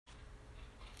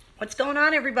What's going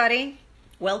on, everybody?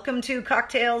 Welcome to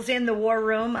Cocktails in the War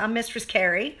Room. I'm Mistress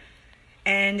Carrie,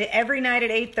 and every night at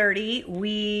 8:30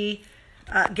 we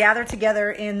gather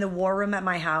together in the War Room at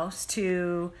my house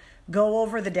to go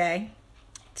over the day,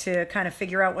 to kind of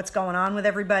figure out what's going on with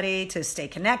everybody, to stay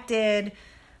connected.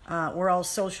 We're all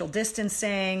social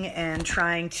distancing and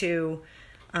trying to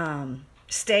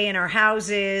stay in our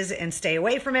houses and stay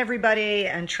away from everybody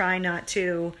and try not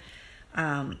to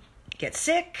get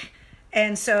sick.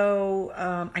 And so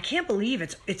I can't believe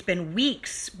it's been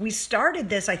weeks. We started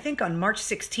this, I think, on March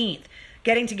 16th,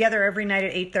 getting together every night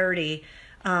at 8:30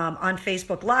 on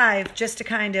Facebook Live just to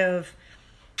kind of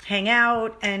hang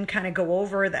out and kind of go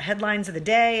over the headlines of the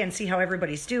day and see how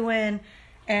everybody's doing,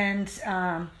 and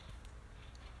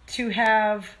to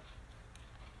have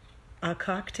a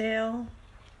cocktail.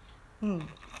 Oh,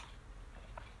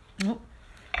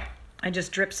 I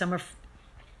just dripped some of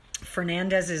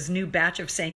Fernandez's new batch of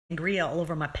sangria all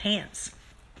over my pants.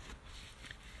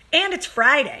 And it's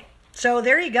Friday. So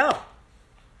there you go.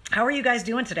 How are you guys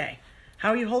doing today? How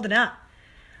are you holding up?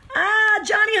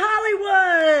 Johnny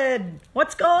Hollywood.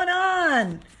 What's going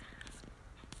on?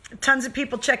 Tons of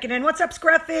people checking in. What's up,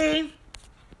 Scruffy?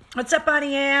 What's up,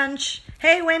 Bonnie Ange?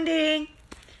 Hey, Wendy.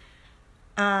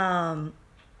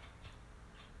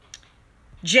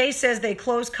 Jay says they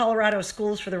closed Colorado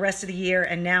schools for the rest of the year,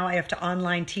 and now I have to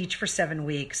online teach for 7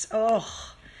 weeks.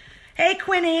 Oh, hey,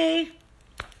 Quinny.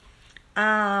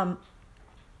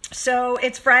 So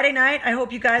it's Friday night. I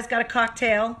hope you guys got a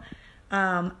cocktail.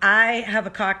 I have a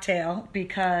cocktail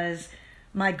because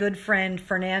my good friend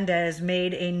Fernandez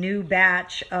made a new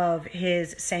batch of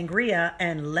his sangria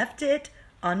and left it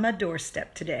on my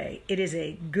doorstep today. It is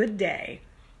a good day.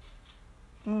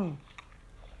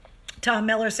 Tom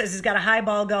Miller says he's got a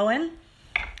highball going.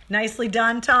 Nicely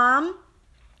done, Tom.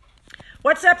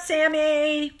 What's up,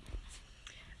 Sammy?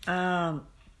 At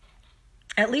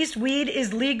least weed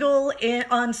is legal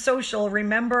on social.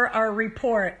 Remember our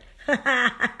report.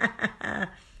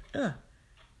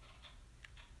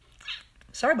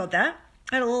 Sorry about that.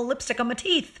 I had a little lipstick on my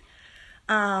teeth.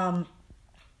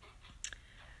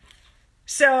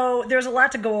 So there's a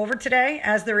lot to go over today,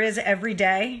 as there is every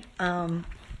day.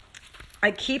 I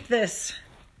keep this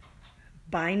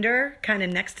binder kind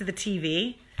of next to the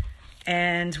TV,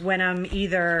 and when I'm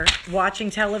either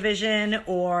watching television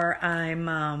or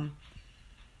I'm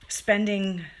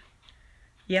spending...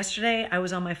 Yesterday, I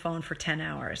was on my phone for 10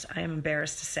 hours. I am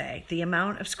embarrassed to say. The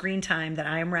amount of screen time that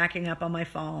I am racking up on my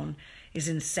phone is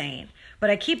insane. But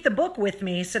I keep the book with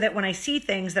me so that when I see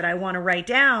things that I want to write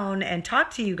down and talk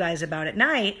to you guys about at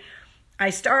night, I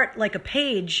start like a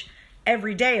page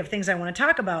every day of things I want to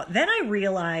talk about. Then I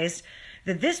realized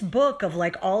that this book of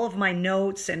like all of my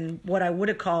notes and what I would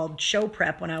have called show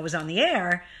prep when I was on the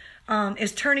air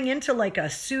is turning into like a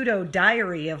pseudo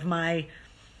diary of my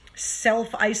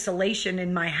self-isolation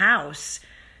in my house.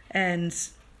 And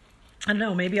I don't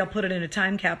know, maybe I'll put it in a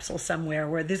time capsule somewhere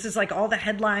where this is like all the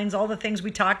headlines, all the things we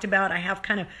talked about, I have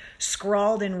kind of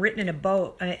scrawled and written in a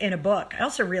book. I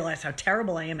also realized how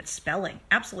terrible I am at spelling.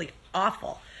 Absolutely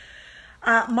awful.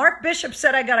 Mark Bishop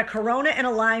said I got a Corona and a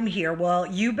lime here. Well,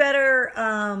 you better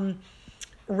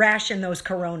ration those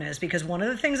Coronas, because one of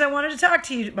the things I wanted to talk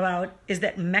to you about is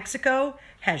that Mexico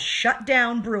has shut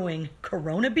down brewing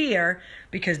Corona beer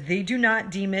because they do not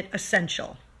deem it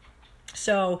essential.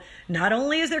 So not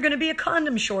only is there going to be a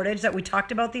condom shortage that we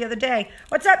talked about the other day.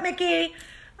 What's up, Mickey?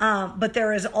 But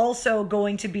there is also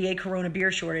going to be a Corona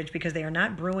beer shortage because they are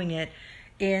not brewing it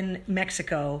in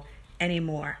Mexico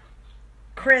anymore.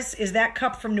 Chris, is that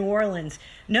cup from New Orleans?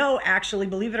 No, actually,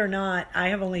 believe it or not, I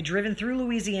have only driven through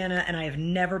Louisiana and I have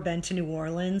never been to New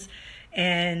Orleans.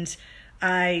 And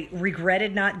I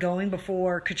regretted not going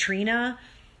before Katrina,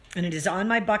 and it is on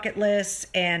my bucket list.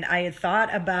 And I had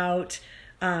thought about,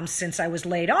 since I was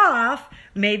laid off,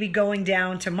 maybe going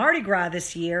down to Mardi Gras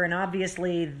this year. And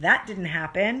obviously that didn't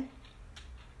happen.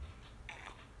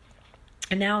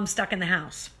 And now I'm stuck in the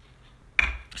house.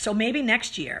 So maybe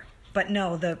next year. But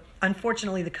no,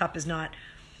 unfortunately the cup is not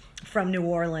from New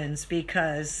Orleans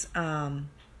because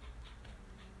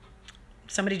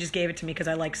somebody just gave it to me because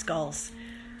I like skulls.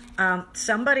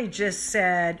 Somebody just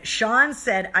said, Sean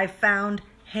said, I found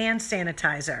hand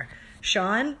sanitizer.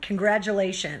 Sean,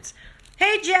 congratulations.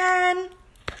 Hey, Jen,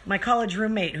 my college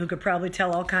roommate who could probably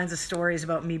tell all kinds of stories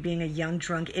about me being a young,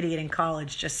 drunk idiot in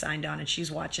college just signed on, and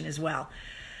she's watching as well.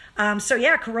 So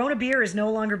yeah, Corona beer is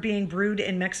no longer being brewed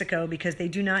in Mexico because they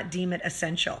do not deem it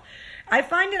essential. I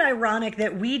find it ironic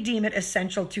that we deem it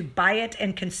essential to buy it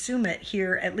and consume it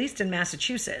here, at least in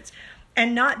Massachusetts.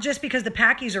 And not just because the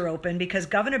Packies are open, because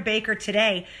Governor Baker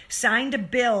today signed a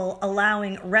bill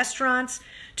allowing restaurants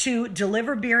to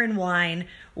deliver beer and wine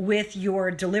with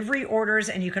your delivery orders,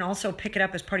 and you can also pick it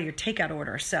up as part of your takeout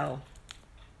order. So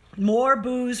more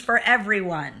booze for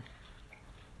everyone.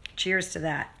 Cheers to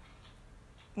that.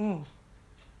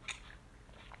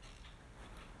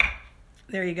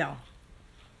 There you go.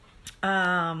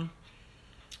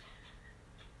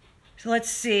 So let's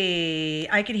see.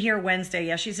 I can hear Wednesday.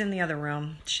 Yeah, she's in the other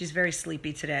room. She's very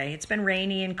sleepy today. It's been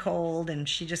rainy and cold, and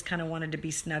she just kind of wanted to be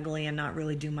snuggly and not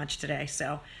really do much today.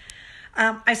 So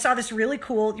I saw this really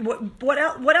cool. What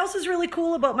else is really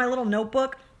cool about my little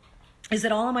notebook is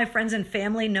that all of my friends and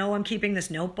family know I'm keeping this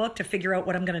notebook to figure out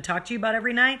what I'm going to talk to you about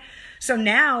every night. So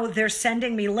now they're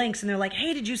sending me links, and they're like,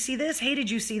 hey, did you see this? Hey, did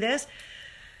you see this?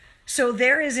 So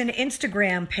there is an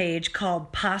Instagram page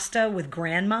called Pasta with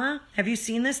Grandma. Have you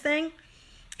seen this thing?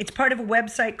 It's part of a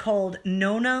website called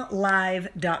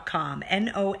nonnalive.com,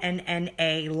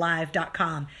 Nonna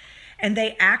live.com. And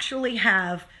they actually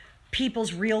have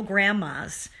people's real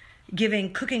grandmas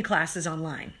giving cooking classes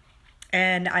online.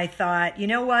 And I thought, you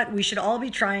know what? We should all be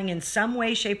trying in some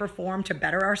way, shape, or form to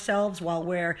better ourselves while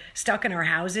we're stuck in our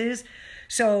houses.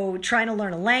 So trying to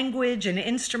learn a language, an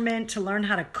instrument, to learn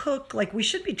how to cook. Like, we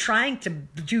should be trying to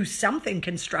do something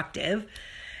constructive.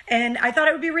 And I thought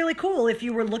it would be really cool if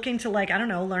you were looking to, like, I don't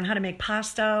know, learn how to make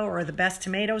pasta or the best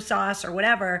tomato sauce or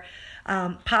whatever.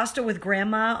 Pasta with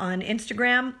Grandma on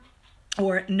Instagram,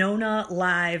 or Nonna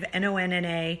Live,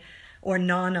 Nonna, or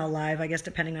Nonna Live, I guess,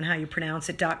 depending on how you pronounce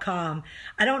it, .com.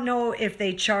 I don't know if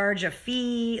they charge a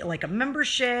fee, like a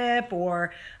membership,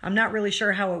 or I'm not really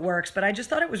sure how it works, but I just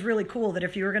thought it was really cool that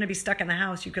if you were going to be stuck in the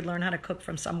house, you could learn how to cook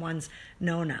from someone's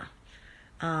Nonna.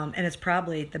 And it's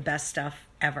probably the best stuff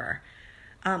ever.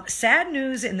 Sad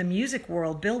news in the music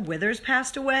world, Bill Withers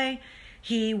passed away.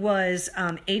 He was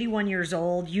 81 years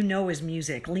old. You know his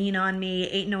music. Lean on Me,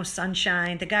 Ain't No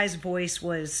Sunshine. The guy's voice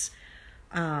was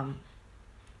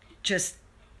just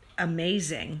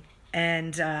amazing.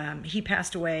 And he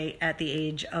passed away at the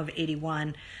age of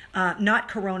 81. Not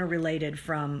corona related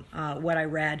from what I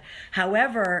read.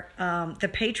 However, the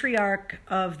patriarch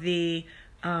of the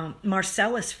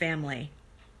Marcellus family,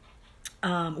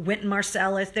 Wynton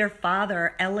Marsalis, their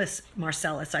father, Ellis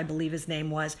Marsalis, I believe his name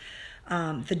was,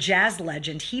 the jazz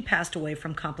legend, he passed away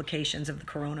from complications of the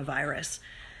coronavirus.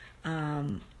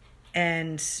 And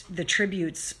the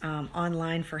tributes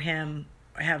online for him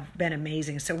have been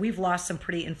amazing. So we've lost some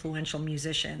pretty influential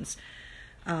musicians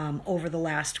over the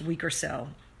last week or so.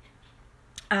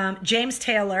 James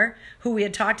Taylor, who we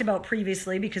had talked about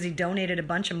previously because he donated a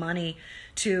bunch of money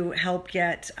to help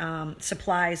get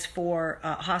supplies for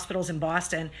hospitals in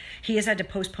Boston, he has had to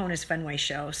postpone his Fenway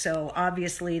show. So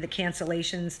obviously the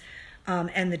cancellations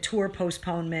and the tour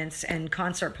postponements and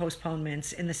concert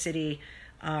postponements in the city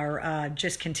are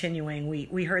just continuing.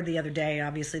 We heard the other day,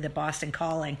 obviously, that Boston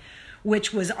Calling,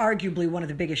 which was arguably one of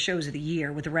the biggest shows of the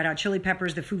year with the Red Hot Chili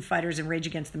Peppers, the Foo Fighters, and Rage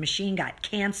Against the Machine, got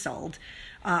canceled.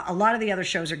 A lot of the other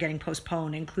shows are getting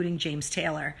postponed, including James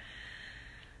Taylor.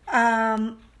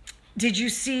 Did you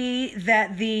see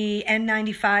that the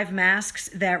N95 masks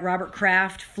that Robert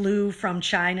Kraft flew from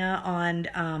China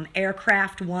on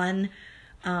Aircraft One,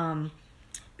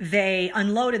 they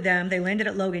unloaded them. They landed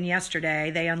at Logan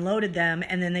yesterday. They unloaded them,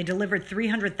 and then they delivered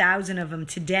 300,000 of them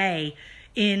today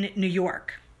in New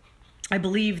York. I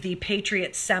believe the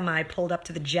Patriot Semi pulled up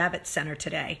to the Javits Center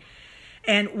today.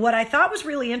 And what I thought was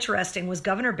really interesting was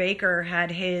Governor Baker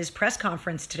had his press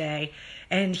conference today,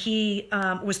 and he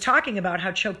was talking about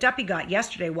how choked up he got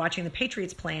yesterday watching the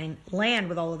Patriots plane land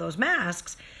with all of those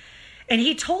masks. And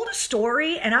he told a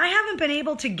story, and I haven't been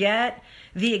able to get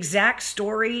the exact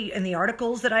story in the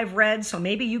articles that I've read, so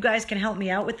maybe you guys can help me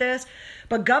out with this.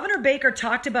 But Governor Baker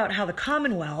talked about how the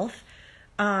Commonwealth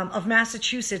of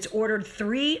Massachusetts ordered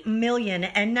 3 million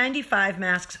N95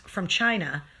 masks from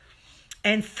China,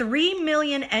 and 3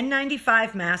 million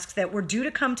N95 masks that were due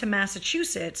to come to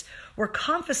Massachusetts were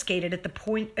confiscated at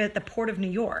the Port of New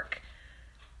York.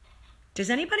 Does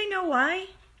anybody know why?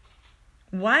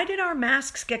 Why did our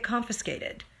masks get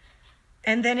confiscated?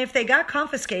 And then if they got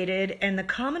confiscated and the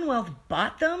Commonwealth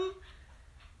bought them,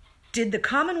 did the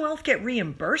Commonwealth get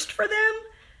reimbursed for them?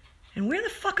 And where the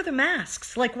fuck are the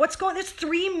masks? Like, what's going on? There's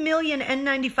 3 million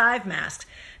N95 masks.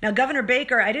 Now, Governor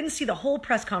Baker, I didn't see the whole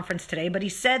press conference today, but he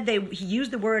said he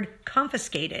used the word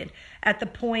confiscated at the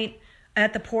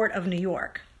Port of New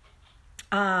York.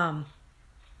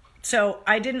 So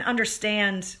I didn't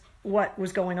understand what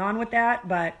was going on with that,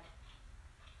 but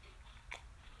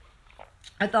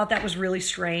I thought that was really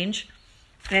strange.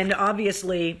 And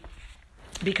obviously,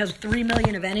 because 3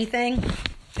 million of anything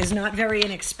is not very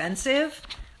inexpensive.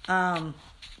 I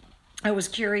was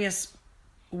curious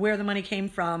where the money came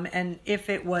from and if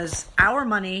it was our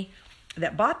money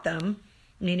that bought them,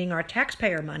 meaning our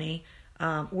taxpayer money,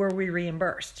 were we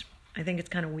reimbursed? I think it's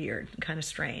kind of weird, kind of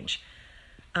strange.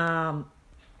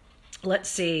 Let's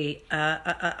see.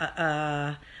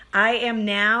 I am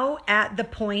now at the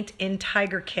point in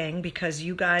Tiger King because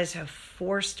you guys have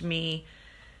forced me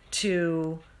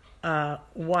to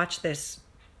watch this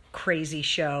crazy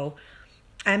show.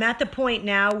 I'm at the point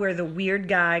now where the weird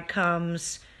guy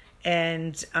comes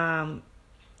and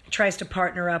tries to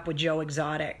partner up with Joe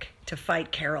Exotic to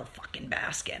fight Carole fucking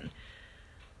Baskin.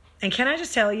 And can I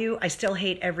just tell you, I still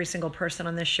hate every single person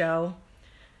on this show.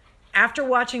 After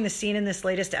watching the scene in this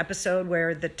latest episode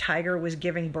where the tiger was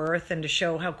giving birth and to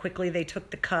show how quickly they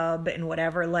took the cub and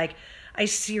whatever, like, I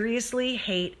seriously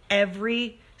hate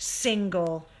every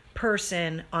single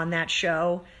person on that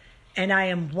show. And I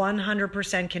am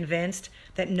 100% convinced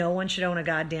that no one should own a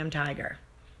goddamn tiger.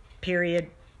 Period.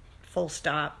 Full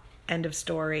stop. End of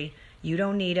story. You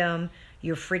don't need them.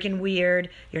 You're freaking weird.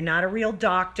 You're not a real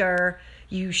doctor.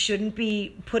 You shouldn't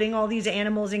be putting all these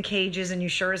animals in cages, and you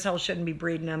sure as hell shouldn't be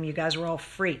breeding them. You guys are all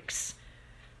freaks.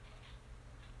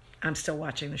 I'm still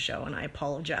watching the show, and I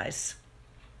apologize.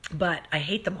 But I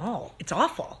hate them all. It's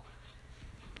awful.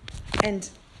 And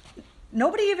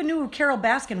nobody even knew who Carole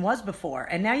Baskin was before.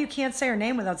 And now you can't say her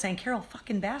name without saying Carole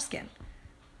fucking Baskin.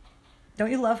 Don't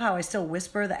you love how I still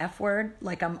whisper the F word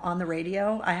like I'm on the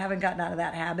radio? I haven't gotten out of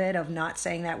that habit of not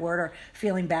saying that word or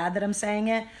feeling bad that I'm saying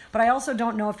it. But I also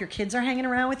don't know if your kids are hanging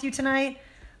around with you tonight.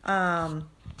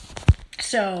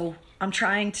 So I'm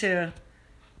trying to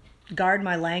guard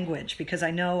my language because I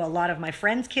know a lot of my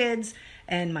friends' kids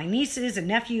and my nieces and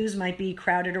nephews might be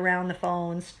crowded around the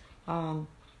phones. I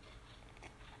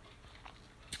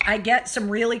get some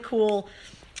really cool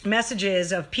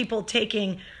messages of people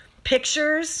taking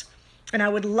pictures. And I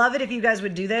would love it if you guys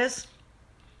would do this.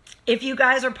 If you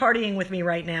guys are partying with me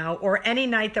right now or any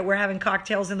night that we're having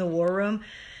cocktails in the war room,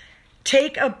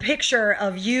 take a picture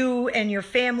of you and your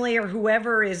family or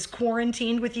whoever is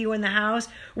quarantined with you in the house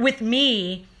with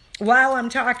me while I'm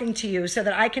talking to you so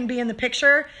that I can be in the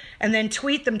picture and then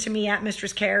tweet them to me at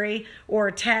Mistress Carrie or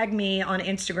tag me on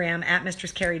Instagram at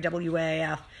Mistress Carrie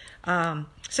WAF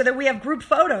so that we have group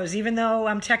photos even though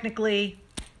I'm technically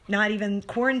not even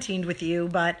quarantined with you,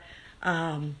 but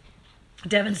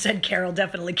Devin said Carole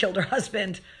definitely killed her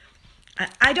husband.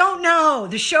 I don't know.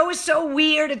 The show is so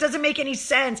weird. It doesn't make any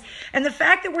sense. And the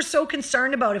fact that we're so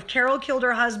concerned about if Carole killed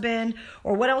her husband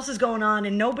or what else is going on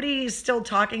and nobody is still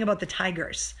talking about the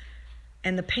tigers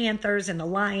and the panthers and the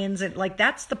lions and like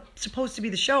that's supposed to be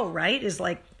the show, right? Is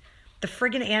like the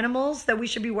friggin' animals that we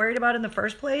should be worried about in the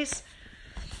first place.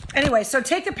 Anyway, so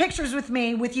take the pictures with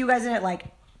me with you guys in it like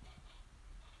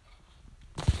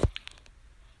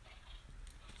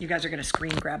you guys are going to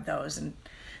screen grab those and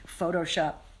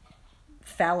Photoshop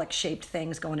phallic-shaped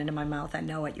things going into my mouth. I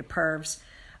know it, you pervs.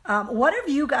 What have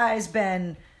you guys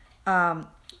been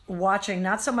watching?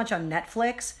 Not so much on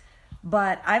Netflix,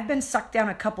 but I've been sucked down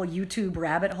a couple YouTube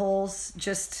rabbit holes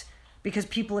just because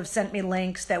people have sent me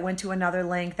links that went to another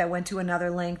link, that went to another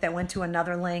link, that went to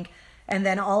another link. And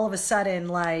then all of a sudden,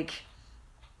 like,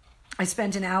 I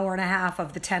spent an hour and a half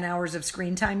of the 10 hours of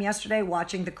screen time yesterday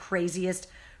watching the craziest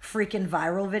freaking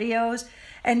viral videos.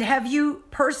 And have you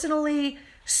personally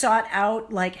sought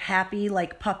out like happy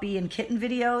like puppy and kitten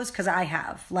videos? Because I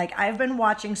have. Like I've been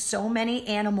watching so many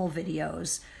animal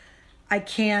videos. I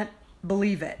can't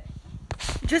believe it.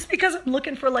 Just because I'm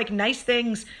looking for like nice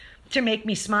things to make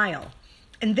me smile.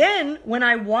 And then when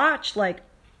I watch like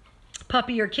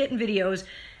puppy or kitten videos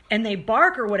and they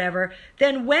bark or whatever,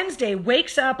 then Wednesday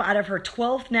wakes up out of her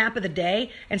 12th nap of the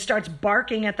day and starts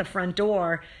barking at the front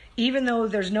door, even though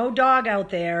there's no dog out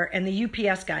there and the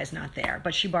UPS guy's not there,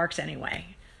 but she barks anyway.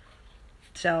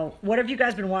 So what have you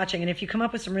guys been watching? And if you come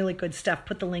up with some really good stuff,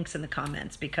 put the links in the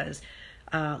comments because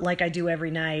like I do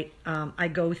every night, I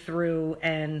go through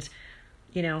and,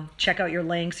 you know, check out your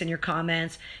links and your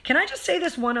comments. Can I just say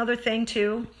this one other thing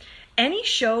too? Any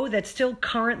show that's still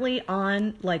currently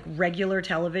on like regular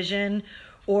television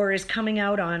or is coming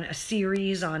out on a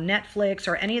series on Netflix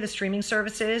or any of the streaming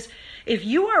services, if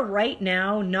you are right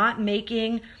now not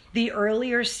making the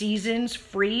earlier seasons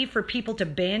free for people to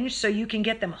binge so you can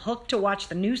get them hooked to watch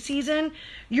the new season,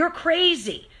 you're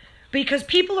crazy. Because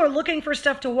people are looking for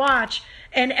stuff to watch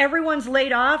and everyone's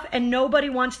laid off and nobody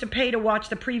wants to pay to watch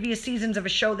the previous seasons of a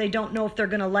show they don't know if they're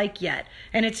going to like yet.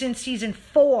 And it's in season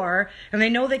 4 and they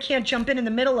know they can't jump in the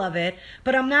middle of it.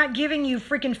 But I'm not giving you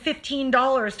freaking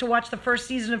 $15 to watch the first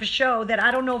season of a show that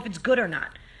I don't know if it's good or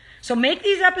not. So make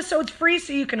these episodes free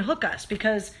so you can hook us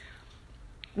because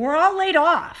we're all laid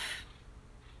off.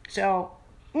 So,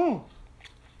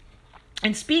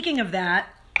 and speaking of that,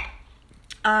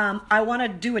 I want to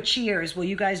do a cheers. Will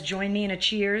you guys join me in a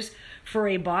cheers for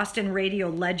a Boston radio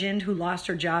legend who lost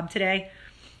her job today?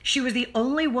 She was the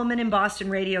only woman in Boston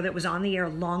radio that was on the air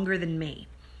longer than me.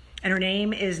 And her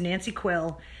name is Nancy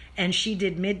Quill. And she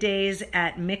did middays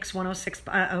at Mix 106,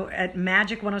 at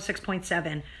Magic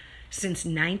 106.7 since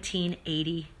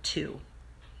 1982.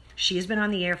 She has been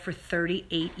on the air for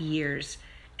 38 years.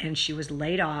 And she was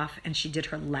laid off. And she did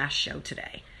her last show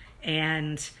today.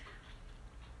 And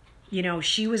you know,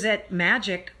 she was at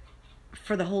Magic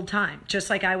for the whole time, just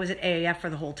like I was at AAF for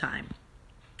the whole time.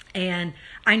 And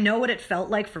I know what it felt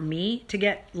like for me to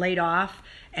get laid off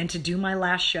and to do my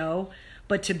last show,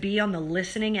 but to be on the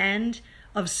listening end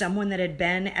of someone that had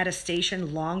been at a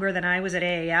station longer than I was at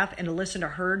AAF and to listen to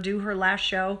her do her last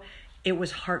show, it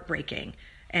was heartbreaking.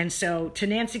 And so to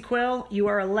Nancy Quill, you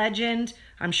are a legend.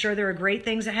 I'm sure there are great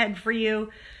things ahead for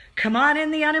you. Come on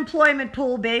in the unemployment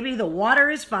pool, baby. The water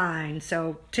is fine.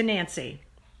 So to Nancy.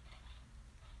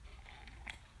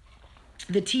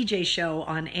 The TJ show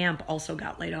on AMP also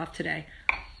got laid off today.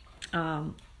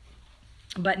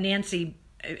 But Nancy,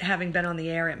 having been on the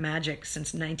air at Magic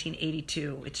since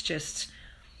 1982, it's just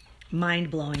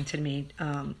mind-blowing to me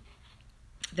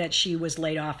that she was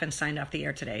laid off and signed off the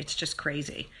air today. It's just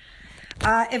crazy.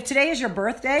 If today is your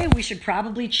birthday, we should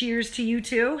probably cheers to you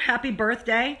too. Happy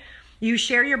birthday. You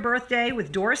share your birthday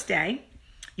with Doris Day.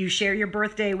 You share your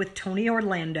birthday with Tony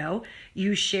Orlando.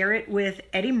 You share it with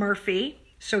Eddie Murphy.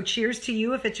 So cheers to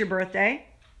you if it's your birthday.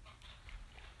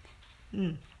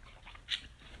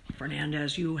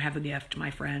 Fernandez, you have a gift,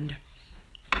 my friend.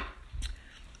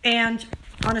 And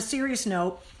on a serious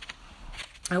note,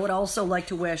 I would also like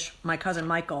to wish my cousin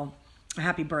Michael a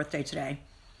happy birthday today.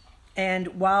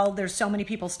 And while there's so many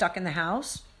people stuck in the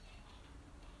house,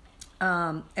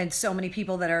 and so many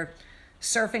people that are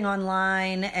surfing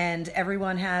online and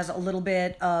everyone has a little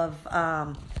bit of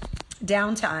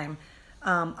downtime,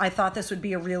 I thought this would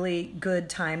be a really good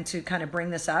time to kind of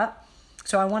bring this up.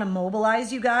 So I want to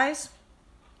mobilize you guys.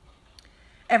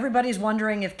 Everybody's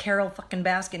wondering if Carol fucking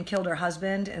Baskin killed her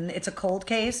husband and it's a cold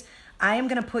case. I am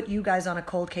going to put you guys on a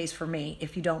cold case for me,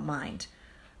 if you don't mind.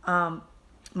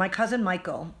 My cousin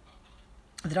Michael,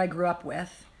 that I grew up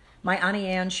with, my Auntie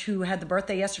Ange, who had the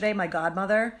birthday yesterday, my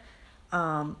godmother,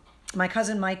 my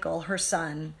cousin Michael, her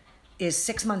son, is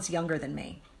 6 months younger than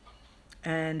me.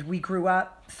 And we grew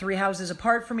up 3 houses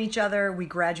apart from each other. We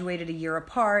graduated a year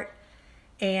apart.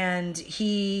 And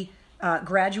he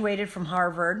graduated from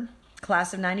Harvard,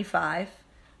 class of 95,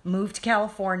 moved to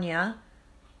California,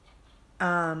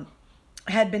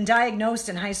 had been diagnosed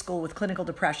in high school with clinical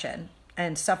depression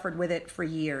and suffered with it for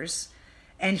years.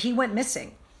 And he went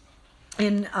missing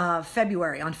in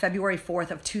February, on February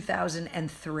 4th of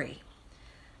 2003.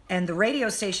 And the radio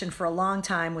station for a long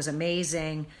time was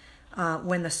amazing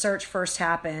when the search first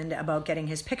happened about getting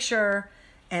his picture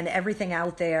and everything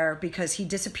out there, because he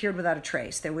disappeared without a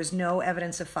trace. There was no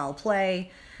evidence of foul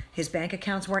play. His bank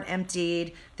accounts weren't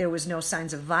emptied. There was no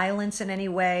signs of violence in any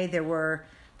way.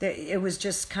 It was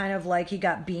just kind of like he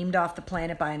got beamed off the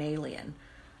planet by an alien.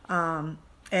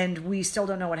 And we still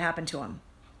don't know what happened to him.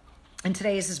 And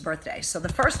today is his birthday. So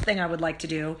the first thing I would like to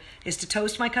do is to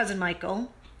toast my cousin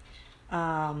Michael,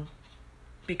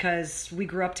 because we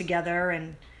grew up together,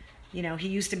 and you know, he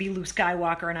used to be Luke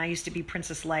Skywalker and I used to be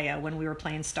Princess Leia when we were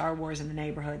playing Star Wars in the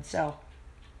neighborhood. So,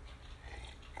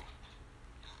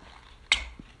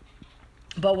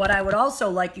 but what I would also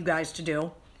like you guys to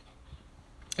do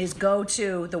is go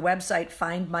to the website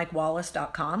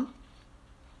findmikewallace.com,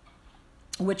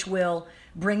 which will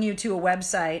bring you to a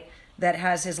website that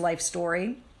has his life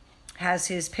story, has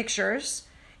his pictures.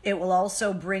 It will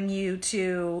also bring you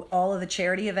to all of the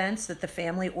charity events that the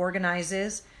family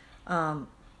organizes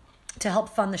to help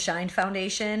fund the Shine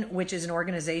Foundation, which is an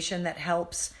organization that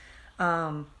helps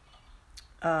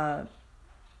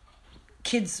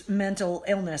kids' mental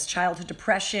illness, childhood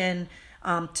depression,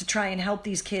 to try and help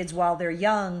these kids while they're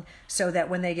young so that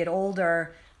when they get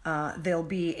older, they'll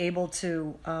be able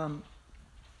to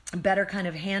better kind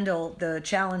of handle the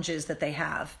challenges that they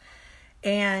have.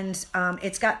 And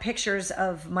it's got pictures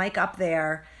of Mike up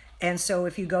there. And so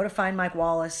if you go to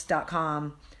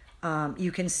findmikewallace.com,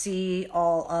 you can see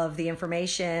all of the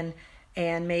information,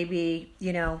 and maybe,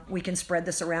 you know, we can spread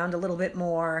this around a little bit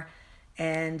more.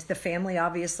 And the family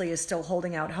obviously is still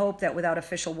holding out hope that without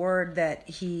official word that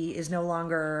he is no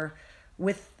longer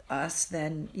with us,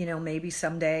 then, you know, maybe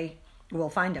someday we'll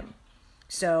find him.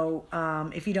 So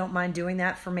if you don't mind doing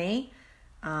that for me,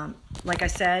 like I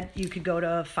said, you could go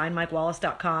to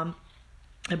findmikewallace.com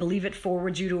I believe it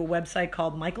forwards you to a website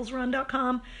called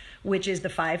michaelsrun.com, which is the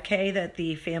 5K that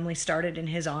the family started in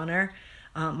his honor.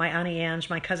 My Auntie Ange,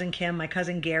 my cousin Kim, my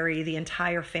cousin Gary, the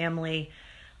entire family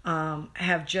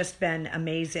have just been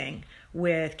amazing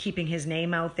with keeping his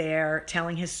name out there,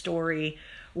 telling his story,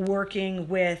 working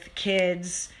with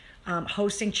kids,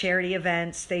 hosting charity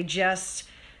events. They just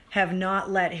have not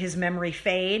let his memory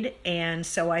fade. And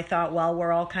so I thought, well,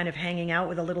 we're all kind of hanging out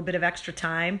with a little bit of extra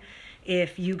time.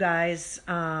 If you guys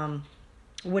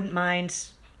wouldn't mind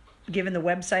giving the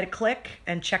website a click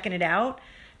and checking it out.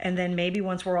 And then maybe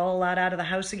once we're all allowed out of the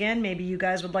house again, maybe you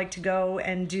guys would like to go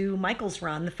and do Michael's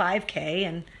Run, the 5K,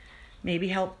 and maybe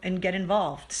help and get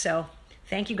involved. So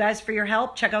thank you guys for your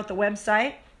help. Check out the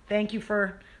website. Thank you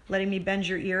for letting me bend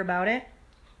your ear about it.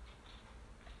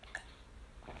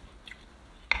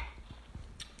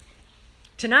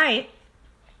 Tonight,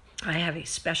 I have a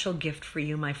special gift for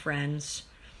you, my friends.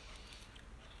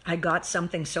 I got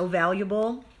something so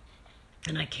valuable,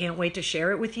 and I can't wait to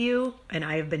share it with you. And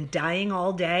I have been dying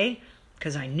all day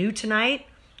because I knew tonight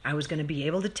I was going to be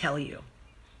able to tell you.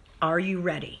 Are you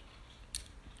ready?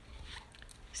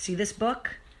 See this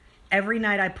book? Every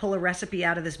night I pull a recipe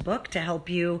out of this book to help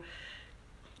you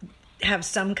have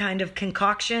some kind of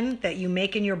concoction that you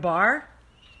make in your bar.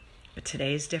 But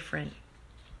today is different.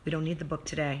 We don't need the book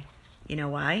today. You know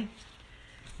why?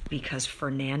 Because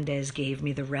Fernandez gave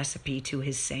me the recipe to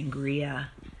his sangria.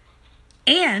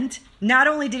 And not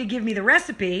only did he give me the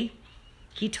recipe,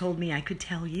 he told me I could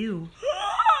tell you.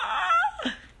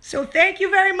 So thank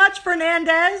you very much,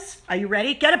 Fernandez. Are you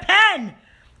ready? Get a pen.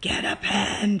 Get a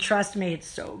pen. Trust me, it's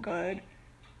so good.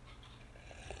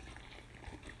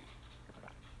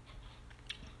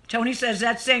 Tony says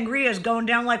that sangria is going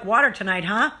down like water tonight,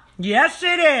 huh? Yes,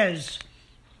 it is.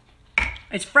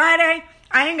 It's Friday.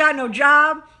 I ain't got no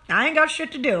job. I ain't got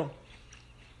shit to do.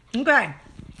 Okay.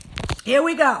 Here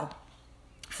we go.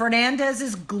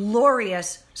 Fernandez's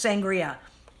glorious sangria.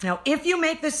 Now, if you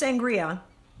make this sangria,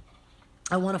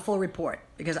 I want a full report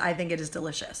because I think it is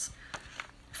delicious.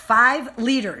 5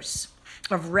 liters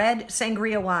of red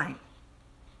sangria wine.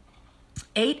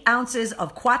 8 ounces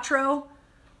of Cointreau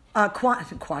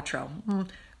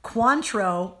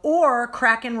or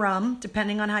Kraken rum,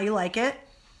 depending on how you like it.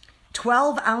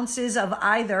 12 ounces of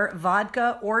either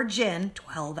vodka or gin,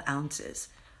 12 ounces.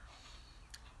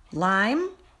 Lime,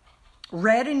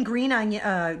 red and green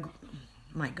onion,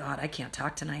 my God, I can't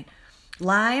talk tonight.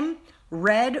 Lime,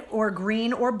 red or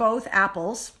green or both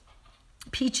apples,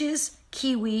 peaches,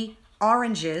 kiwi,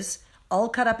 oranges, all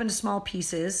cut up into small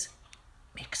pieces.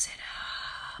 Mix it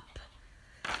up.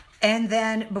 And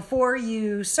then before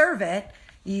you serve it,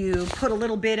 you put a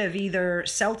little bit of either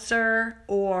seltzer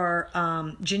or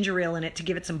ginger ale in it to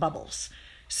give it some bubbles.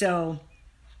 So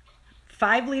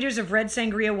 5 liters of red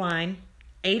sangria wine,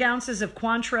 8 ounces of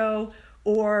Cointreau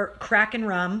or Kraken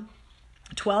rum,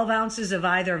 12 ounces of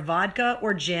either vodka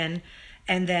or gin,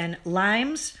 and then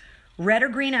limes, red or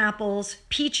green apples,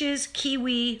 peaches,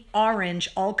 kiwi, orange,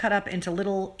 all cut up into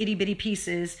little itty bitty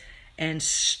pieces, and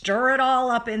stir it all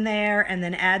up in there, and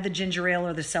then add the ginger ale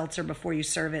or the seltzer before you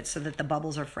serve it so that the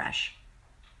bubbles are fresh.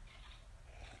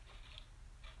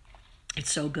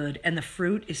 It's so good, and the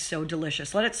fruit is so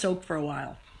delicious. Let it soak for a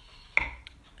while.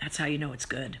 That's how you know it's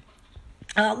good.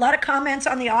 A lot of comments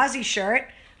on the Aussie shirt.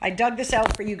 I dug this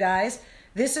out for you guys.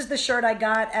 This is the shirt I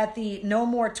got at the No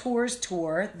More Tours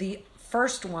tour, the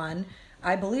first one.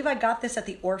 I believe I got this at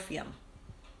the Orpheum.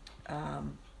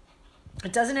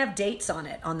 It doesn't have dates on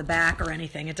it on the back or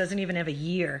anything. It doesn't even have a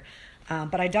year.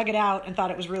 But I dug it out and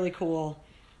thought it was really cool.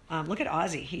 Look at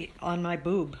Ozzy on my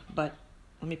boob, but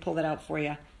let me pull that out for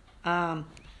you.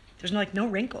 There's no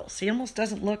wrinkles. He almost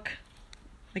doesn't look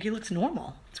like he looks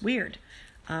normal. It's weird.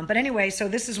 But anyway, so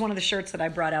this is one of the shirts that I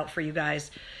brought out for you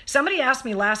guys. Somebody asked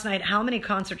me last night, how many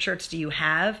concert shirts do you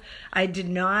have? I did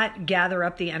not gather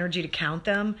up the energy to count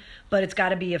them, but it's got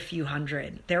to be a few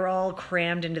hundred. They're all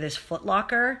crammed into this Foot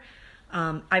Locker.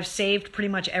 I've saved pretty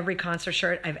much every concert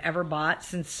shirt I've ever bought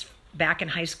since back in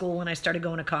high school when I started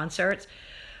going to concerts.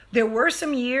 There were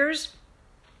some years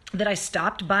that I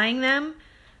stopped buying them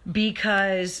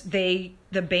because the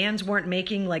bands weren't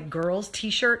making like girls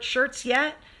t-shirt shirts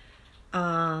yet.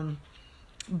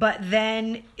 But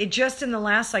then it just in the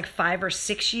last 5 or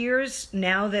 6 years,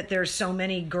 now that there's so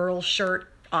many girl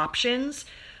shirt options,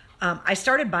 I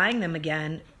started buying them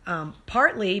again,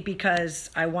 partly because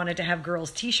I wanted to have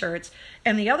girls t-shirts.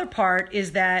 And the other part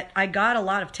is that I got a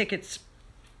lot of tickets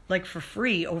for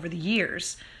free over the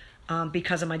years,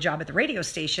 because of my job at the radio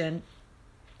station.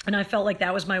 And I felt like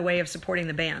that was my way of supporting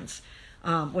the bands,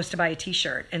 was to buy a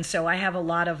t-shirt. And so I have a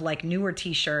lot of newer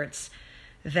t-shirts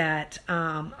that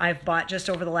I've bought just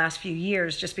over the last few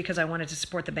years just because I wanted to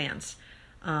support the bands.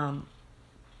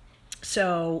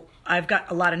 So I've got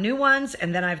a lot of new ones,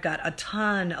 and then I've got a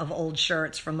ton of old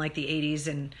shirts from like the 80s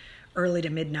and early to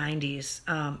mid 90s.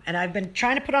 And I've been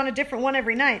trying to put on a different one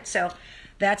every night. So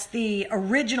that's the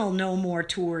original No More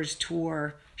Tours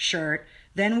tour shirt.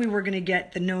 Then we were going to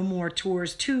get the No More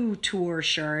Tours 2 tour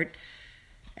shirt.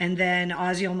 And then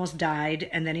Ozzy almost died,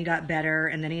 and then he got better,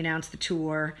 and then he announced the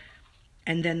tour.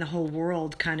 And then the whole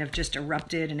world kind of just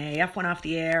erupted, and AAF went off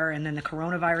the air, and then the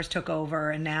coronavirus took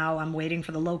over, and now I'm waiting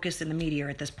for the locust and the meteor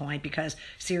at this point, because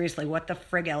seriously, what the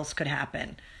frig else could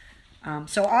happen?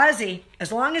 So Ozzy,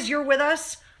 as long as you're with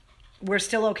us, we're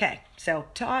still okay. So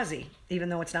to Ozzy, even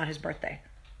though it's not his birthday.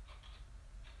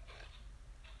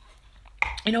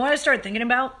 You know what I started thinking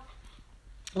about?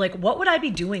 Like, what would I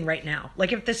be doing right now?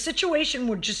 Like, if the situation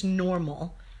were just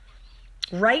normal,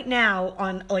 right now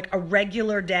on like a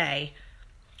regular day,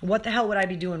 what the hell would I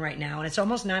be doing right now? And it's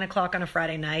almost 9 o'clock on a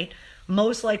Friday night.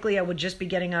 Most likely I would just be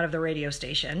getting out of the radio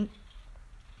station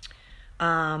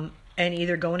and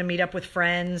either going to meet up with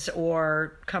friends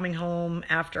or coming home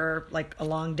after like a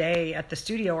long day at the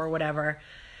studio or whatever.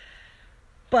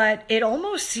 But it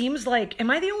almost seems like, am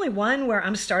I the only one where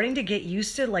I'm starting to get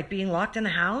used to like being locked in the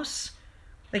house?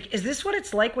 Like, is this what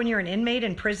it's like when you're an inmate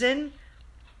in prison?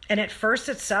 And at first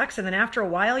it sucks, and then after a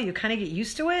while you kind of get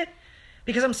used to it?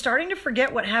 Because I'm starting to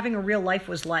forget what having a real life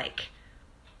was like.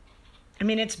 I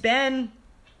mean, it's been,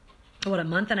 what, a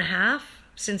month and a half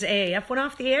since AAF went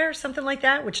off the air? Something like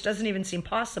that, which doesn't even seem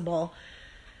possible.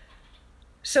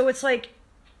 So it's like,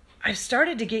 I've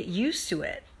started to get used to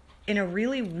it in a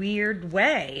really weird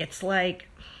way. It's like,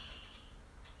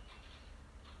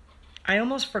 I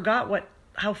almost forgot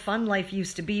how fun life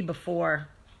used to be before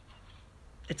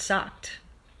it sucked.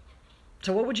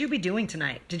 So what would you be doing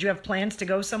tonight? Did you have plans to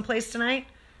go someplace tonight?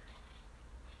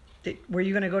 Were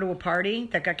you going to go to a party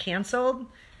that got canceled?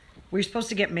 Were you supposed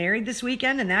to get married this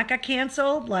weekend and that got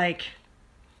canceled? Like,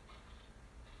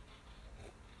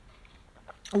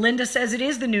 Linda says it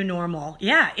is the new normal.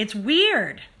 Yeah, it's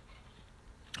weird.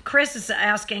 Chris is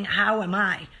asking, how am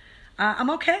I?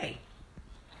 I'm okay.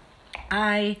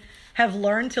 I have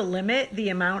learned to limit the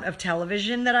amount of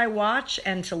television that I watch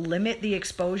and to limit the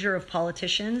exposure of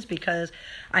politicians, because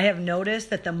I have noticed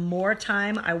that the more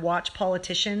time I watch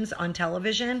politicians on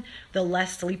television, the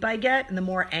less sleep I get and the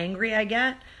more angry I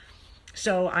get.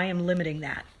 So I am limiting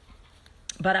that.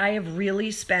 But I have really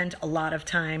spent a lot of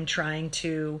time trying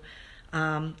to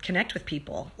connect with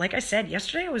people. Like I said,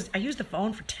 yesterday I used the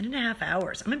phone for 10 and a half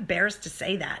hours. I'm embarrassed to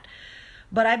say that.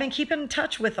 But I've been keeping in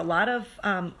touch with a lot of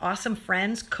awesome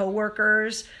friends,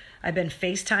 coworkers. I've been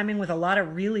FaceTiming with a lot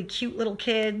of really cute little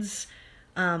kids.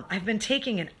 I've been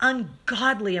taking an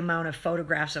ungodly amount of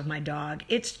photographs of my dog.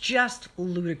 It's just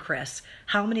ludicrous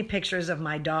how many pictures of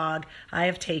my dog I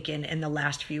have taken in the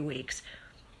last few weeks.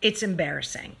 It's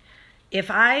embarrassing.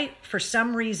 If I, for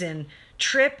some reason,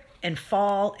 trip and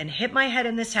fall and hit my head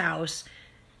in this house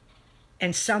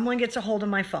and someone gets a hold of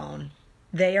my phone,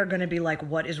 they are going to be like,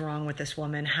 what is wrong with this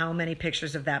woman? How many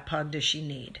pictures of that pug does she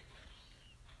need?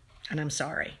 And I'm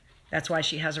sorry. That's why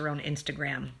she has her own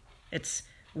Instagram. It's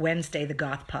Wednesday the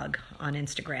Goth Pug on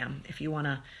Instagram. If you want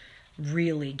to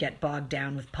really get bogged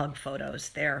down with pug photos,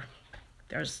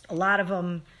 there's a lot of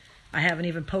them. I haven't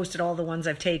even posted all the ones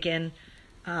I've taken,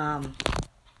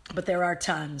 but there are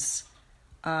tons.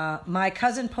 My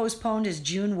cousin postponed his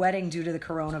June wedding due to the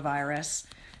coronavirus,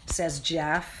 says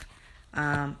Jeff.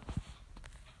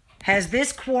 Has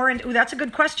this quarantine? Ooh, that's a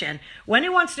good question. Wendy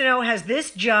wants to know, has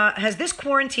this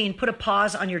quarantine put a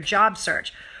pause on your job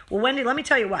search? Well, Wendy, let me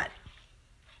tell you what.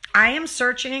 I am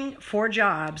searching for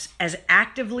jobs as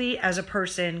actively as a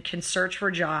person can search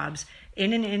for jobs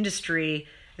in an industry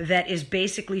that is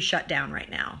basically shut down right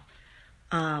now.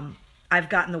 I've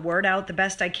gotten the word out the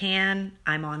best I can.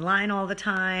 I'm online all the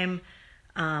time.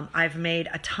 I've made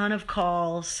a ton of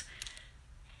calls.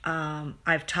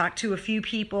 I've talked to a few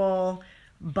people.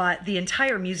 But the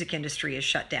entire music industry is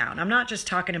shut down. I'm not just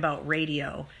talking about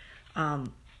radio,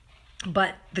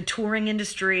 but the touring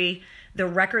industry, the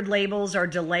record labels are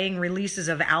delaying releases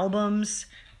of albums.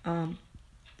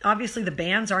 Obviously, the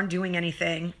bands aren't doing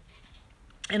anything.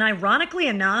 And ironically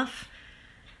enough,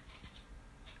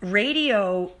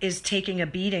 radio is taking a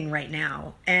beating right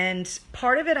now. And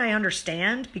part of it I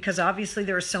understand, because obviously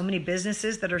there are so many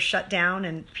businesses that are shut down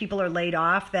and people are laid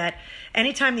off, that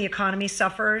anytime the economy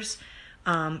suffers,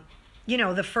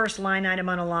 the first line item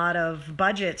on a lot of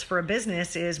budgets for a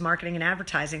business is marketing and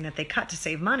advertising that they cut to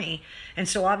save money. And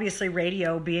so obviously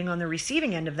radio, being on the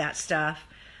receiving end of that stuff,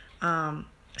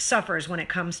 suffers when it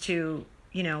comes to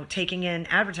taking in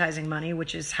advertising money,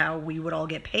 which is how we would all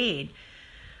get paid.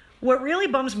 What really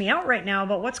bums me out right now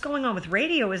about what's going on with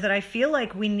radio is that I feel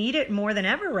like we need it more than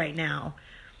ever right now.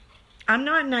 I'm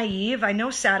not naive. I know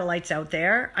satellite's out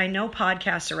there. I know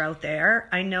podcasts are out there.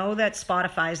 I know that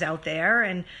Spotify's out there.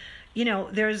 And,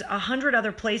 there's 100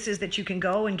 other places that you can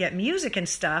go and get music and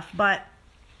stuff. But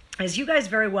as you guys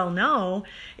very well know,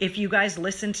 if you guys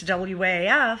listen to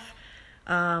WAAF,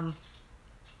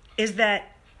 is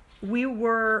that we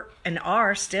were and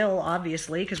are still,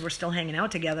 obviously, because we're still hanging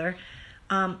out together,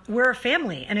 we're a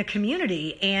family and a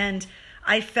community. And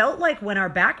I felt like when our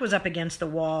back was up against the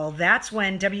wall, that's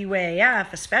when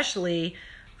WAAF especially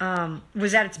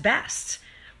was at its best.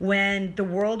 When the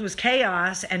world was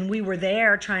chaos and we were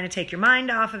there trying to take your mind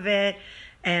off of it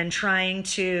and trying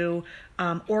to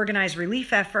organize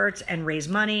relief efforts and raise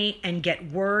money and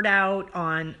get word out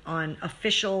on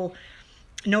official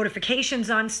notifications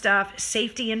on stuff,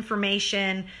 safety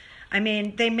information. I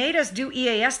mean, they made us do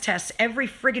EAS tests every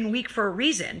friggin' week for a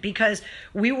reason, because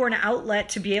we were an outlet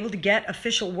to be able to get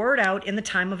official word out in the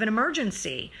time of an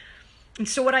emergency. And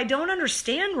so what I don't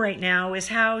understand right now is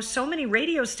how so many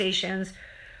radio stations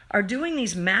are doing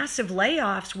these massive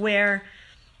layoffs where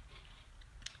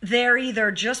they're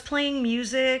either just playing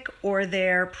music or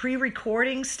they're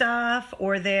pre-recording stuff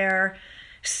or they're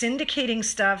syndicating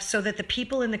stuff so that the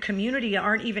people in the community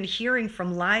aren't even hearing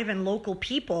from live and local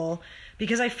people,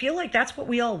 because I feel like that's what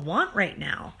we all want right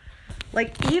now.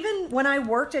 Like, even when I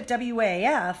worked at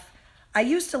WAAF, I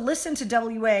used to listen to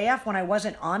WAAF when I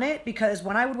wasn't on it, because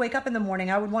when I would wake up in the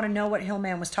morning, I would want to know what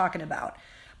Hillman was talking about,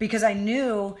 because I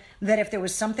knew that if there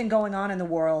was something going on in the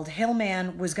world,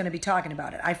 Hillman was going to be talking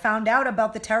about it. I found out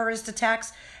about the terrorist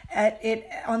attacks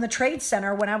on the Trade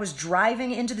Center when I was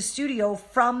driving into the studio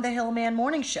from the Hillman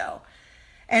Morning Show.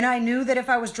 And I knew that if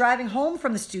I was driving home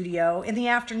from the studio in the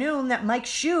afternoon, that Mike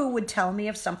Shue would tell me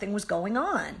if something was going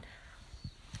on.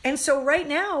 And so right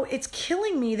now, it's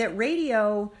killing me that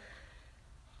radio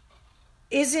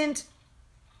isn't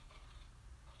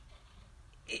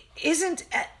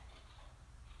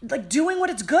like doing what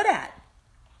it's good at.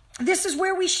 This is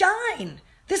where we shine.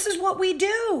 This is what we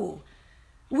do.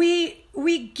 We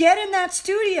get in that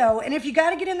studio, and if you got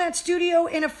to get in that studio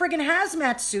in a friggin'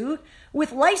 hazmat suit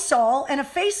with Lysol and a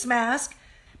face mask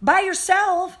by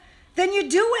yourself, then you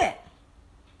do it.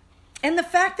 And the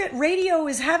fact that radio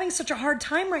is having such a hard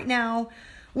time right now,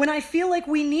 when I feel like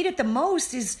we need it the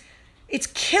most, it's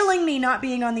killing me not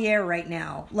being on the air right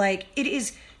now. Like, it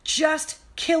is just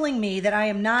killing me that I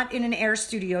am not in an air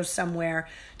studio somewhere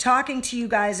talking to you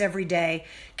guys every day,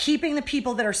 keeping the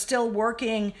people that are still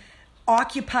working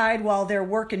occupied while they're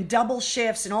working double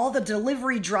shifts, and all the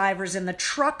delivery drivers and the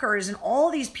truckers and all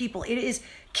these people. It is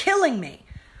killing me.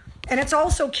 And it's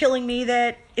also killing me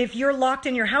that if you're locked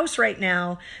in your house right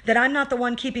now, that I'm not the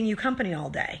one keeping you company all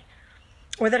day,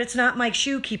 or that it's not Mike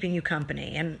Shue keeping you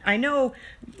company. And I know,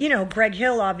 Greg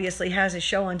Hill obviously has a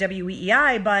show on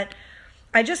WEEI, but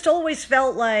I just always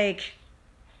felt like,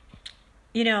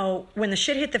 when the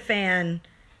shit hit the fan,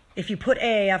 if you put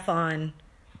AAF on,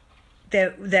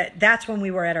 that's when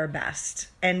we were at our best.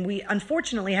 And we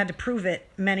unfortunately had to prove it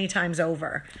many times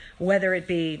over, whether it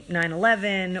be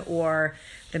 9/11 or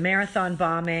the marathon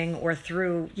bombing, or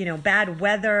through, bad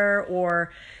weather, or,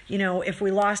 if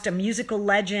we lost a musical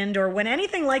legend, or when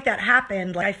anything like that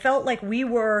happened. Like, I felt like we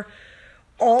were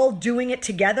all doing it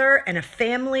together and a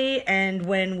family. And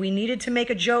when we needed to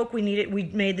make a joke, we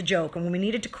made the joke. And when we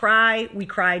needed to cry, we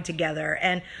cried together.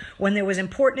 And when there was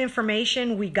important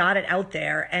information, we got it out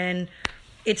there. And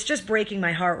it's just breaking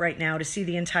my heart right now to see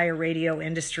the entire radio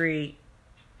industry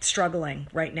struggling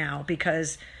right now,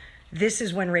 because this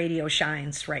is when radio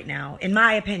shines right now, in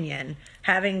my opinion.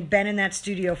 Having been in that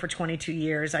studio for 22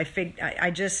 years,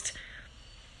 it's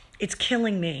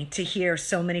killing me to hear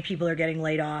so many people are getting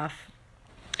laid off.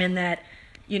 And that,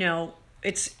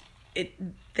 it's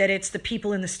the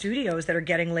people in the studios that are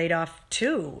getting laid off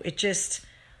too.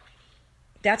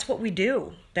 That's what we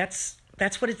do. That's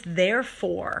what it's there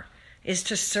for, is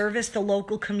to service the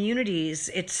local communities.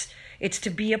 It's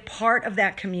to be a part of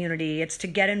that community. It's to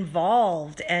get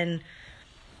involved. And,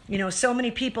 so many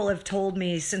people have told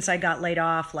me since I got laid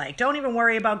off, like, don't even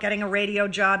worry about getting a radio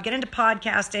job, get into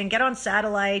podcasting, get on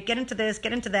satellite, get into this,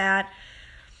 get into that.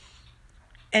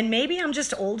 And maybe I'm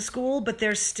just old school, but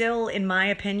there's still, in my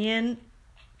opinion,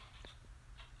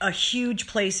 a huge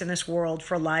place in this world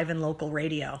for live and local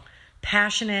radio.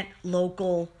 Passionate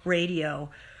local radio,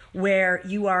 where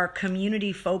you are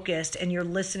community focused and you're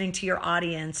listening to your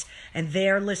audience and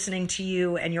they're listening to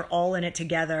you and you're all in it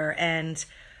together. And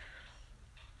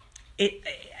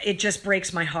it just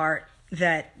breaks my heart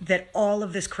that all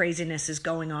of this craziness is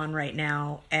going on right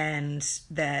now, and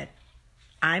that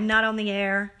I'm not on the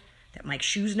air, that Mike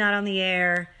Shu's not on the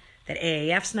air, that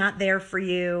AAF's not there for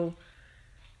you.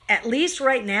 At least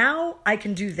right now, I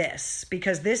can do this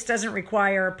because this doesn't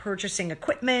require purchasing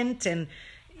equipment. And,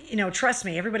 trust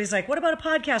me, everybody's like, what about a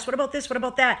podcast? What about this? What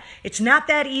about that? It's not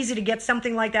that easy to get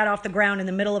something like that off the ground in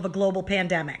the middle of a global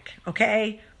pandemic,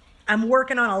 okay? I'm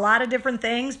working on a lot of different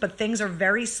things, but things are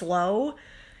very slow.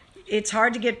 It's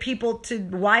hard to get people to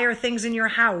wire things in your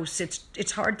house.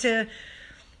 It's hard to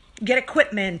get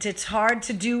equipment. It's hard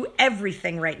to do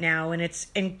everything right now, and it's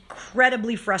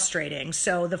incredibly frustrating.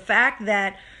 So the fact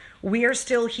that we are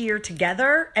still here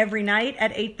together every night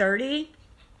at 8:30,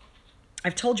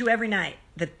 I've told you every night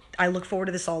that I look forward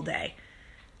to this all day.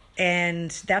 And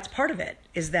that's part of it,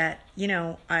 is that,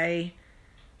 I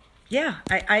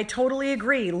totally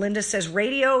agree. Linda says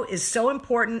radio is so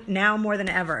important now more than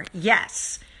ever.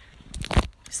 Yes.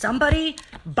 Somebody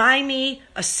buy me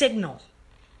a signal.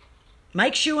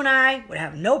 Mike Shu and I would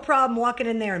have no problem walking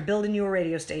in there and building you a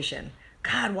radio station.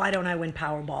 God, why don't I win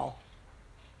Powerball?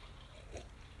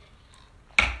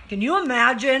 Can you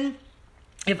imagine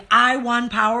if I won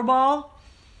Powerball?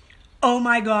 Oh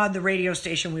my God, the radio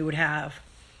station we would have.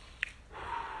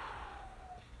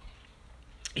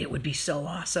 It would be so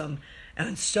awesome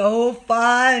and so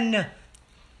fun.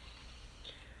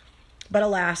 But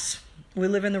alas, we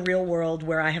live in the real world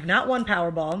where I have not won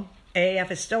Powerball.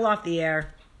 AAF is still off the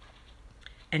air.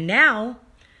 And now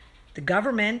the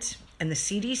government and the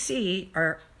CDC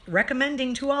are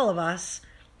recommending to all of us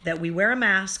that we wear a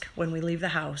mask when we leave the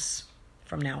house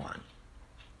from now on.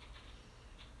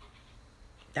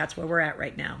 That's where we're at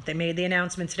right now. They made the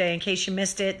announcement today. In case you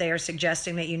missed it, they are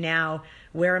suggesting that you now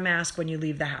wear a mask when you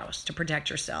leave the house to protect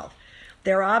yourself.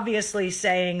 They're obviously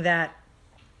saying that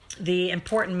the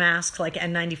important masks, like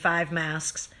N95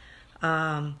 masks,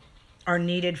 are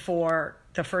needed for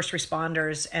the first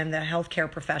responders and the healthcare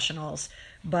professionals,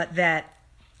 but that,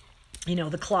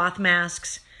 the cloth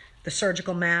masks, the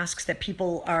surgical masks that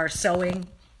people are sewing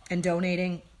and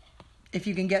donating, if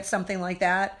you can get something like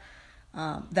that,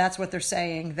 that's what they're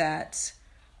saying that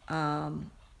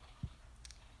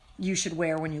you should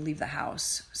wear when you leave the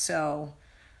house. So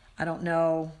I don't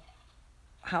know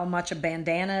how much a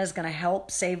bandana is going to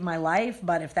help save my life,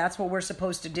 but if that's what we're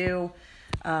supposed to do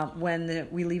when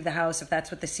we leave the house, if that's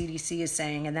what the CDC is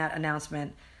saying, and that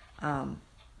announcement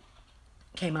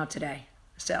came out today.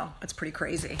 So it's pretty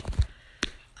crazy.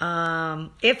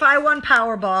 If I won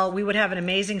Powerball, we would have an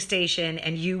amazing station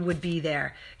and you would be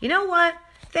there. You know what?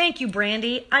 Thank you,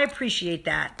 Brandy. I appreciate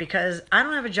that because I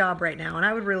don't have a job right now and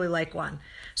I would really like one.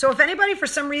 So if anybody for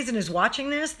some reason is watching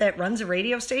this that runs a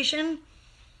radio station,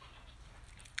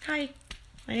 hi,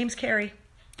 my name's Carrie.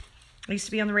 I used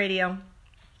to be on the radio.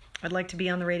 I'd like to be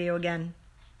on the radio again.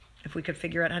 If we could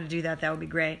figure out how to do that, that would be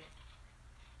great.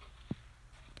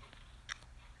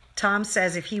 Tom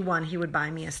says if he won, he would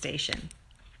buy me a station.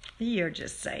 You're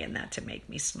just saying that to make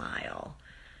me smile.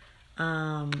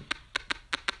 I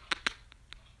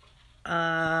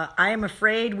am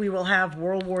afraid we will have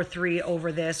World War III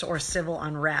over this or civil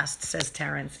unrest, says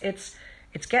Terrence. It's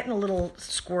getting a little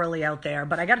squirrely out there,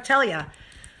 but I got to tell you,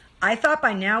 I thought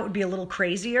by now it would be a little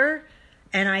crazier,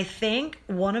 and I think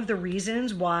one of the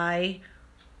reasons why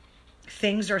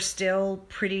things are still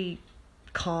pretty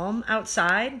calm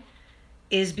outside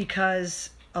is because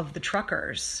of the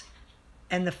truckers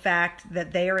and the fact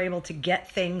that they are able to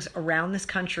get things around this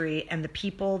country, and the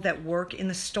people that work in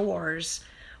the stores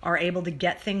are able to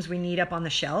get things we need up on the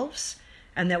shelves,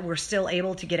 and that we're still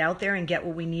able to get out there and get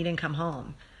what we need and come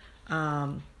home.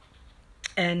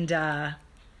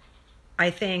 I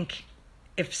think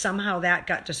if somehow that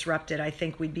got disrupted, I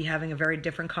think we'd be having a very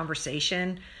different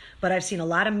conversation. But I've seen a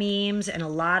lot of memes and a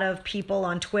lot of people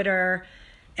on Twitter,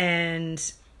 and,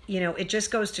 it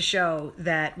just goes to show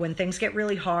that when things get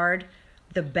really hard,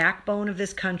 the backbone of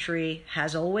this country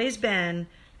has always been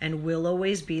and will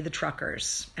always be the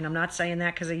truckers. And I'm not saying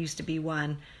that because I used to be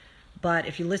one. But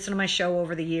if you listen to my show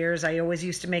over the years, I always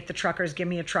used to make the truckers give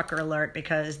me a trucker alert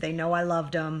because they know I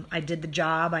loved them. I did the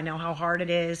job. I know how hard it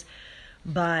is.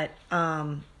 But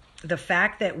the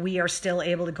fact that we are still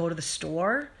able to go to the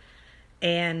store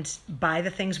and buy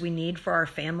the things we need for our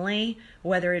family,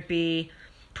 whether it be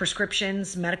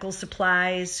prescriptions, medical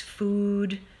supplies,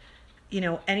 food,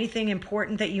 anything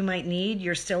important that you might need,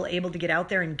 you're still able to get out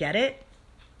there and get it,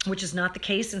 which is not the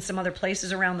case in some other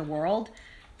places around the world.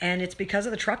 And it's because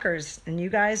of the truckers, and you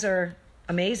guys are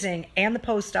amazing, and the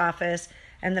post office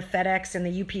and the FedEx and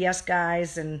the UPS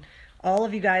guys and all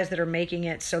of you guys that are making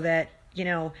it so that,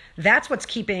 that's what's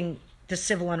keeping the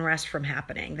civil unrest from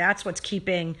happening. That's what's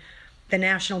keeping the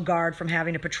National Guard from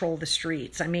having to patrol the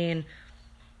streets. I mean,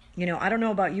 you know, I don't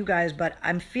know about you guys, but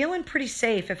I'm feeling pretty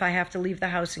safe if I have to leave the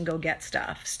house and go get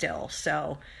stuff still.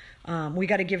 So we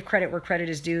got to give credit where credit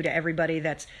is due to everybody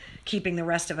that's keeping the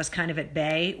rest of us kind of at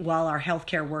bay while our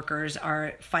healthcare workers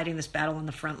are fighting this battle on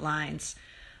the front lines.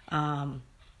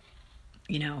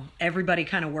 You know, everybody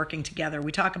kind of working together.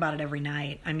 We talk about it every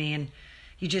night. I mean,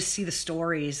 you just see the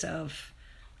stories of,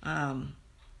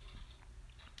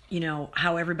 you know,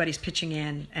 how everybody's pitching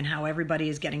in and how everybody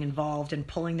is getting involved and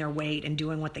pulling their weight and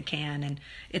doing what they can. And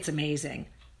it's amazing.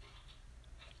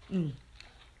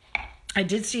 I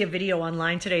did see a video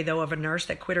online today, though, of a nurse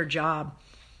that quit her job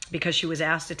because she was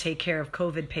asked to take care of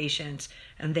COVID patients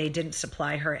and they didn't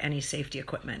supply her any safety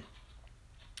equipment.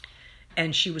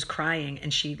 And she was crying,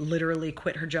 and she literally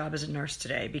quit her job as a nurse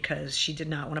today because she did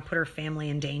not want to put her family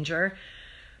in danger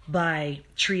by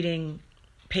treating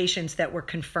patients that were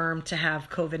confirmed to have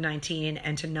COVID-19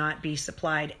 and to not be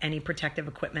supplied any protective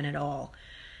equipment at all.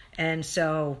 And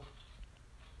so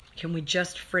can we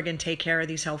just friggin' take care of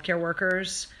these healthcare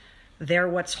workers? They're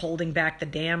what's holding back the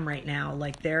dam right now.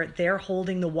 Like they're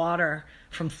holding the water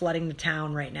from flooding the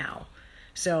town right now.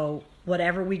 So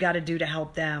whatever we got to do to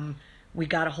help them, we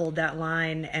got to hold that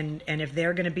line. And if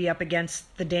they're going to be up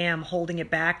against the dam holding it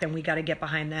back, then we got to get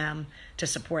behind them to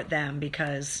support them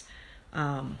because,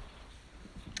 I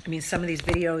mean, some of these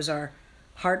videos are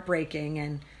heartbreaking,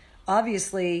 and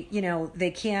obviously, you know,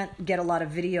 they can't get a lot of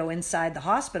video inside the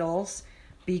hospitals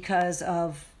because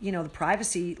of, you know, the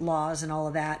privacy laws and all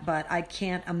of that, but I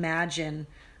can't imagine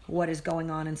what is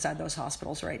going on inside those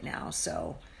hospitals right now.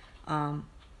 So,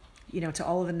 you know, to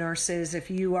all of the nurses, if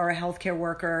you are a healthcare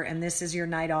worker and this is your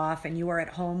night off and you are at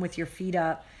home with your feet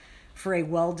up for a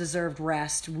well-deserved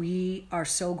rest, we are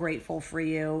so grateful for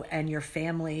you and your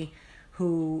family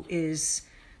who is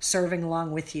serving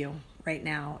along with you right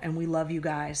now. And we love you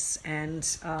guys. And,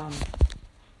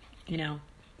 you know,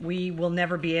 we will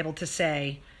never be able to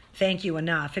say thank you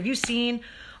enough. Have you seen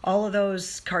all of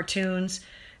those cartoons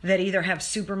that either have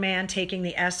Superman taking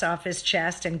the S off his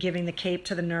chest and giving the cape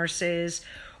to the nurses,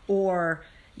 or,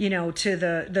 you know, to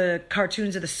the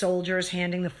cartoons of the soldiers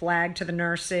handing the flag to the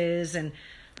nurses? And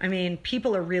I mean,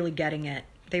 people are really getting it.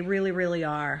 They really, really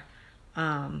are.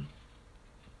 And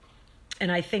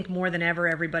I think more than ever,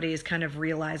 everybody is kind of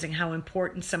realizing how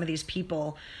important some of these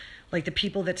people, like the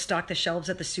people that stock the shelves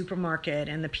at the supermarket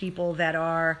and the people that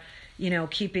are, you know,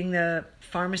 keeping the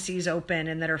pharmacies open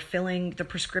and that are filling the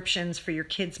prescriptions for your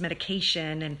kids'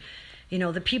 medication, and, you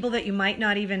know, the people that you might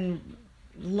not even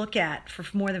look at for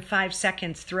more than 5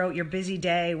 seconds throughout your busy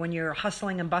day when you're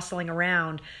hustling and bustling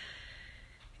around.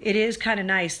 It is kind of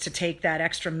nice to take that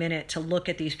extra minute to look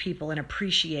at these people and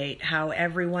appreciate how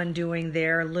everyone doing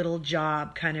their little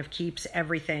job kind of keeps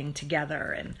everything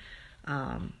together.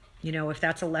 And, you know, if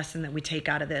that's a lesson that we take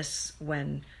out of this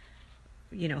when,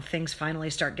 you know, things finally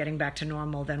start getting back to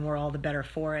normal, then we're all the better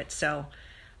for it. So,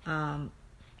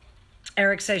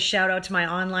 Eric says, shout out to my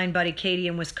online buddy, Katie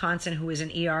in Wisconsin, who is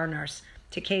an ER nurse.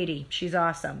 To Katie, she's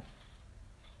awesome.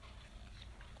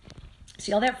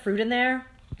 See all that fruit in there?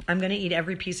 I'm going to eat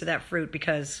every piece of that fruit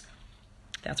because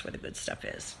that's where the good stuff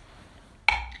is.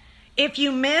 If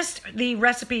you missed the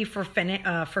recipe for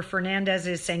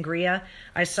Fernandez's sangria,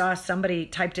 I saw somebody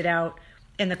typed it out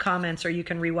in the comments, or you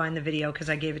can rewind the video because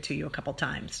I gave it to you a couple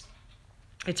times.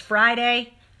 It's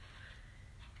Friday.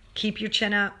 Keep your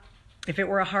chin up. If it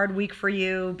were a hard week for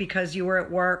you because you were at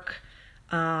work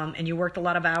and you worked a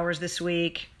lot of hours this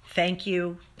week, thank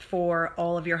you for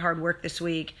all of your hard work this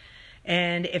week.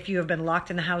 And if you have been locked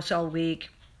in the house all week,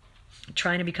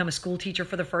 trying to become a school teacher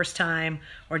for the first time,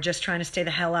 or just trying to stay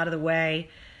the hell out of the way,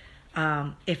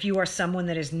 if you are someone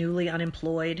that is newly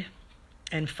unemployed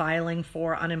and filing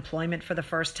for unemployment for the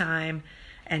first time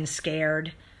and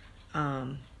scared,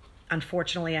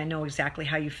 unfortunately, I know exactly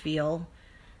how you feel.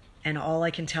 And all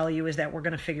I can tell you is that we're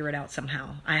going to figure it out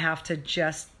somehow. I have to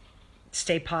just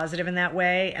stay positive in that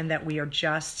way, and that we are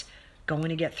just going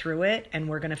to get through it, and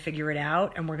we're going to figure it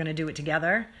out, and we're going to do it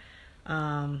together.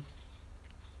 And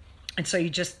so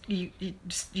you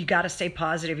got to stay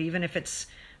positive, even if it's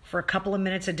for a couple of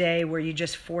minutes a day where you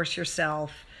just force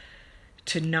yourself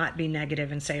to not be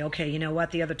negative and say, okay, you know what,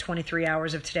 the other 23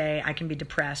 hours of today, I can be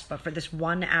depressed, but for this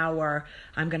 1 hour,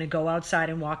 I'm going to go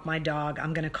outside and walk my dog.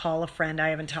 I'm going to call a friend I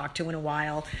haven't talked to in a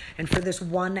while. And for this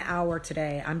 1 hour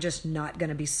today, I'm just not going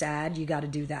to be sad. You got to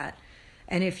do that.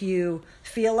 And if you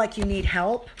feel like you need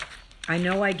help, I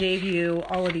know I gave you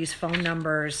all of these phone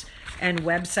numbers and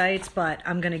websites, but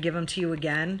I'm going to give them to you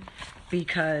again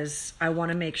because I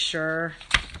want to make sure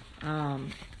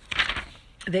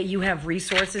that you have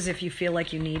resources if you feel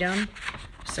like you need them.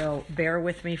 So bear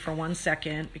with me for 1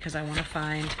 second because I want to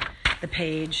find the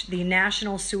page. The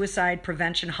National Suicide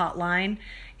Prevention Hotline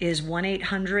is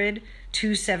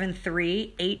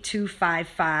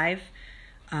 1-800-273-8255.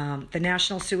 The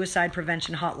National Suicide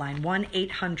Prevention Hotline,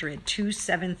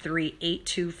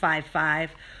 1-800-273-8255.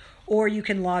 Or you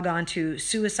can log on to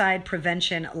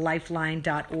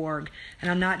suicidepreventionlifeline.org.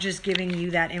 And I'm not just giving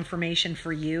you that information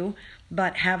for you,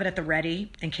 but have it at the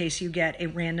ready in case you get a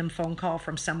random phone call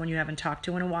from someone you haven't talked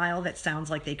to in a while that sounds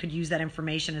like they could use that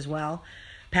information as well.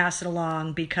 Pass it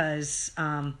along because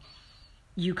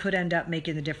you could end up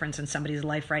making the difference in somebody's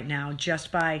life right now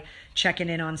just by checking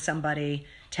in on somebody,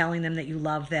 telling them that you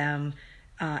love them,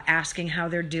 asking how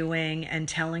they're doing, and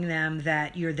telling them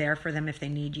that you're there for them if they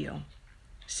need you.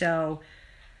 So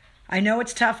I know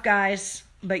it's tough, guys,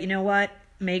 but you know what?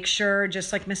 Make sure,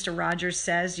 just like Mr. Rogers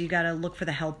says, you got to look for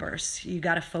the helpers. You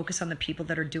got to focus on the people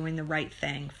that are doing the right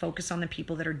thing. Focus on the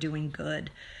people that are doing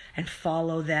good and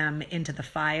follow them into the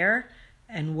fire,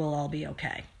 and we'll all be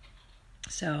okay.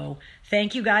 So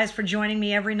thank you guys for joining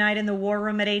me every night in the War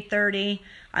Room at 8:30.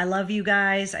 I love you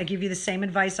guys. I give you the same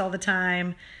advice all the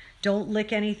time. Don't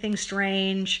lick anything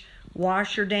strange.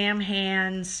 Wash your damn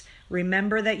hands.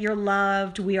 Remember that you're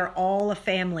loved. We are all a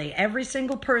family. Every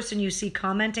single person you see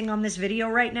commenting on this video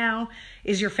right now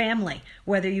is your family.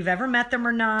 Whether you've ever met them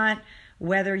or not,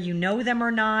 whether you know them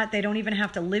or not, they don't even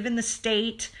have to live in the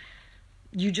state.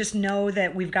 You just know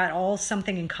that we've got all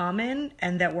something in common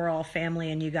and that we're all family,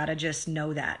 and you got to just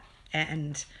know that.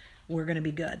 And we're going to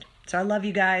be good. So I love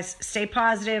you guys. Stay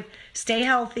positive. Stay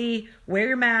healthy. Wear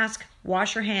your mask.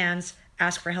 Wash your hands.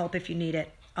 Ask for help if you need it.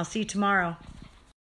 I'll see you tomorrow.